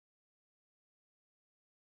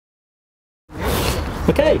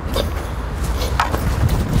Okay.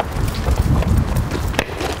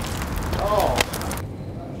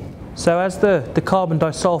 So as the carbon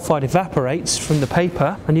disulfide evaporates from the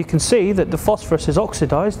paper, and you can see that the phosphorus is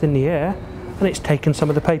oxidised in the air, and it's taken some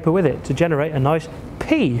of the paper with it to generate a nice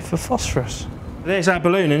P for phosphorus. There's our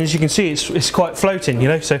balloon, and as you can see, it's quite floating, you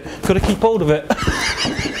know, so got to keep hold of it.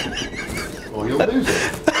 Or you'll lose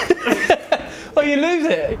it. Oh, you lose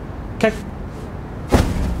it. Okay.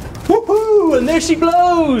 Woohoo! And there she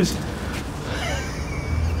blows.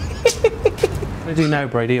 What do I do now,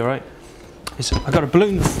 Brady? All right. I got a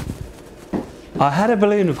balloon. I had a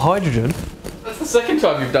balloon of hydrogen. That's the second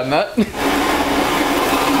time you've done that.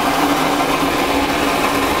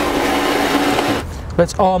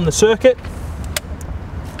 Let's arm the circuit.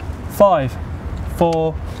 5,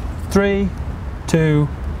 4, 3, 2,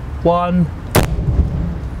 1.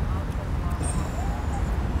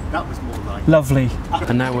 That was more like... Lovely.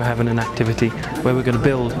 And now we're having an activity where we're going to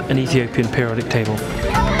build an Ethiopian periodic table.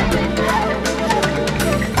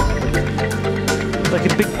 Like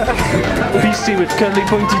a big beastie with curly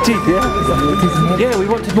pointy teeth, yeah? Yeah, we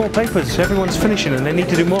wanted more papers. Everyone's finishing and they need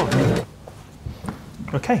to do more.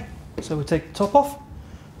 Okay, so we'll take the top off.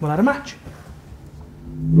 We'll add a match.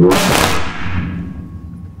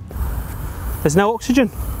 There's no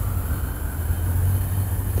oxygen.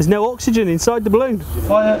 There's no oxygen inside the balloon.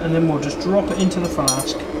 Fire, and then we'll just drop it into the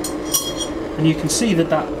flask. And you can see that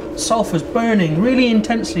that sulphur's burning really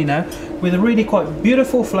intensely now with a really quite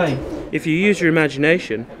beautiful flame. If you use your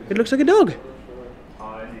imagination, it looks like a dog.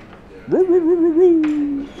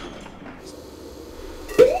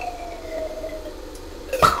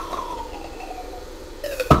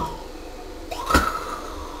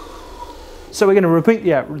 So we're going to repeat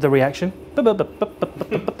the reaction.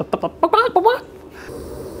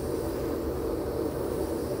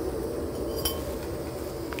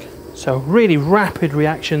 So really rapid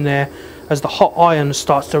reaction there as the hot iron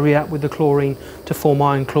starts to react with the chlorine to form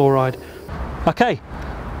iron chloride. Okay,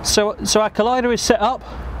 so our collider is set up,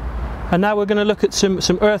 and now we're going to look at some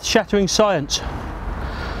earth-shattering science.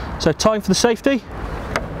 So time for the safety,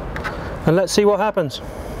 and let's see what happens.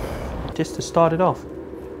 Just to start it off.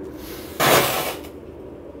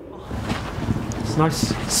 It's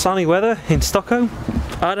nice sunny weather in Stockholm.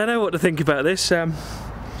 I don't know what to think about this.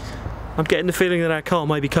 I'm getting the feeling that our car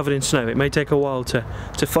may be covered in snow. It may take a while to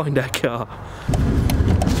find our car.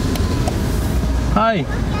 Hi,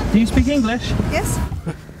 do you speak English? Yes.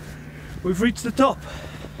 We've reached the top.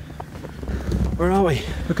 Where are we?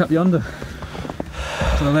 Look up yonder.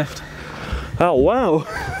 To the left. Oh wow!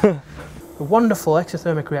 A wonderful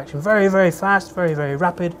exothermic reaction. Very, very fast, very, very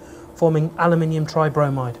rapid, forming aluminium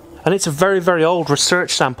tribromide. And it's a very, very old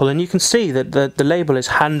research sample, and you can see that the label is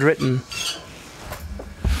handwritten.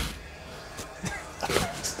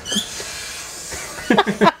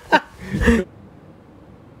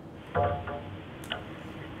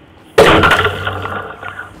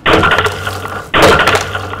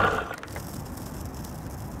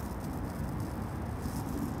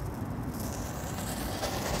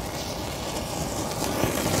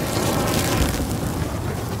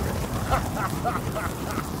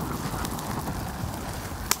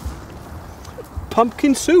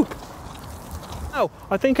 Pumpkin soup. Oh,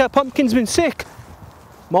 I think our pumpkin's been sick.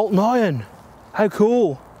 Molten iron. How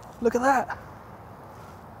cool. Look at that.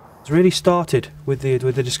 It's really started with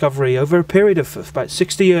the discovery over a period of about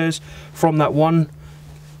 60 years from that one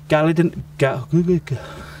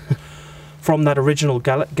from that original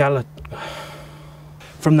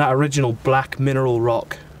black mineral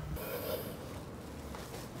rock.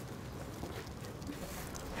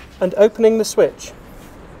 And opening the switch.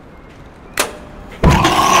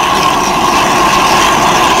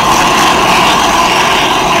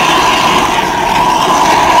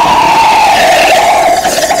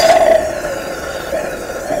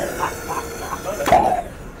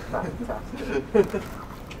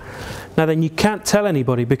 Now then, you can't tell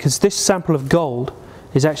anybody because this sample of gold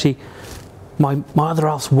is actually my other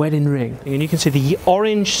half's wedding ring. And you can see the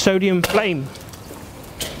orange sodium flame.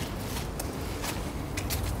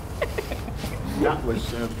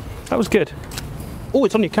 That was good. Oh,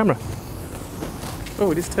 it's on your camera.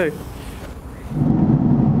 Oh, it is too.